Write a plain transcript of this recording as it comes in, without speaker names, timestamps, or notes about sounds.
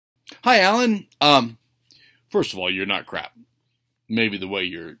Hi, Alan. First of all, you're not crap. Maybe the way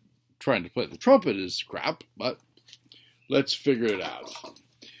you're trying to play the trumpet is crap, but let's figure it out.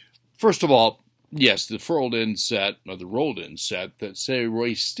 First of all, yes, the furled in set, or the rolled in set that, say,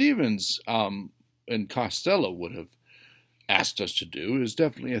 Roy Stevens and Costello would have asked us to do is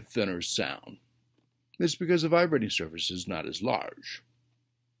definitely a thinner sound. It's because the vibrating surface is not as large.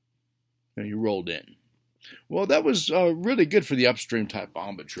 Now you rolled in. Well, that was really good for the upstream type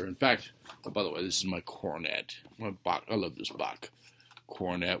embouchure. In fact, oh, by the way, this is my cornet. I love this Bach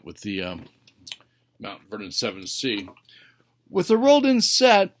cornet with the Mount Vernon 7C. With the rolled-in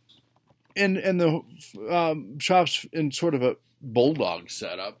set and the chops in sort of a bulldog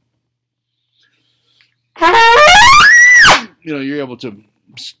setup, you're able to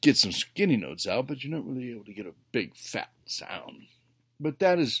get some skinny notes out, but you're not really able to get a big fat sound. But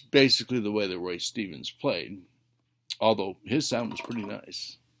that is basically the way that Roy Stevens played, although his sound was pretty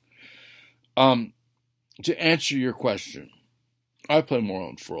nice. To answer your question, I play more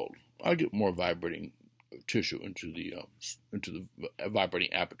on furled. I get more vibrating tissue into the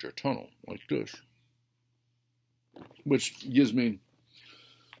vibrating aperture tunnel, like this, which gives me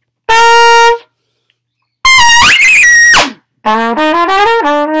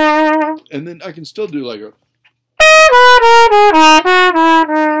and then I can still do like a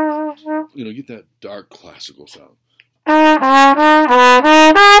get that dark classical sound.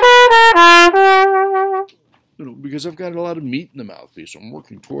 Because I've got a lot of meat in the mouthpiece. I'm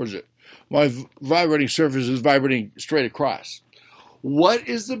working towards it. My vibrating surface is vibrating straight across. What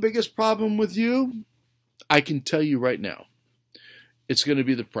is the biggest problem with you? I can tell you right now. It's going to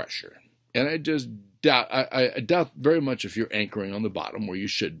be the pressure. And I just doubt, I doubt very much if you're anchoring on the bottom where you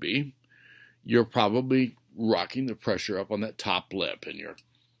should be. You're probably rocking the pressure up on that top lip, and you're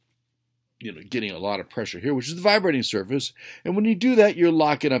getting a lot of pressure here, which is the vibrating surface. And when you do that, you're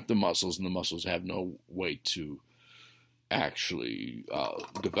locking up the muscles, and the muscles have no way to actually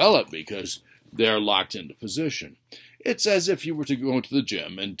develop because they're locked into position. It's as if you were to go into the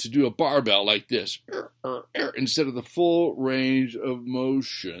gym and to do a barbell like this, instead of the full range of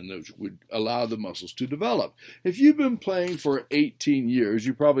motion that would allow the muscles to develop. If you've been playing for 18 years,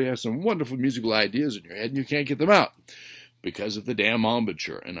 you probably have some wonderful musical ideas in your head and you can't get them out because of the damn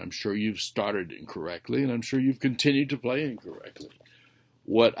embouchure. And I'm sure you've started incorrectly, and I'm sure you've continued to play incorrectly.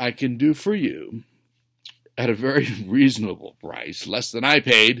 What I can do for you at a very reasonable price, less than I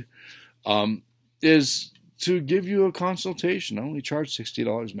paid, is to give you a consultation. I only charge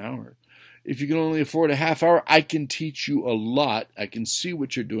 $60 an hour. If you can only afford a half hour, I can teach you a lot. I can see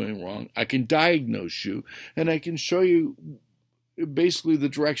what you're doing wrong. I can diagnose you, and I can show you basically the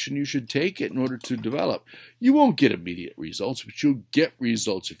direction you should take it in order to develop. You won't get immediate results, but you'll get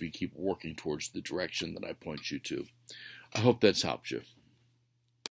results if you keep working towards the direction that I point you to. I hope that's helped you.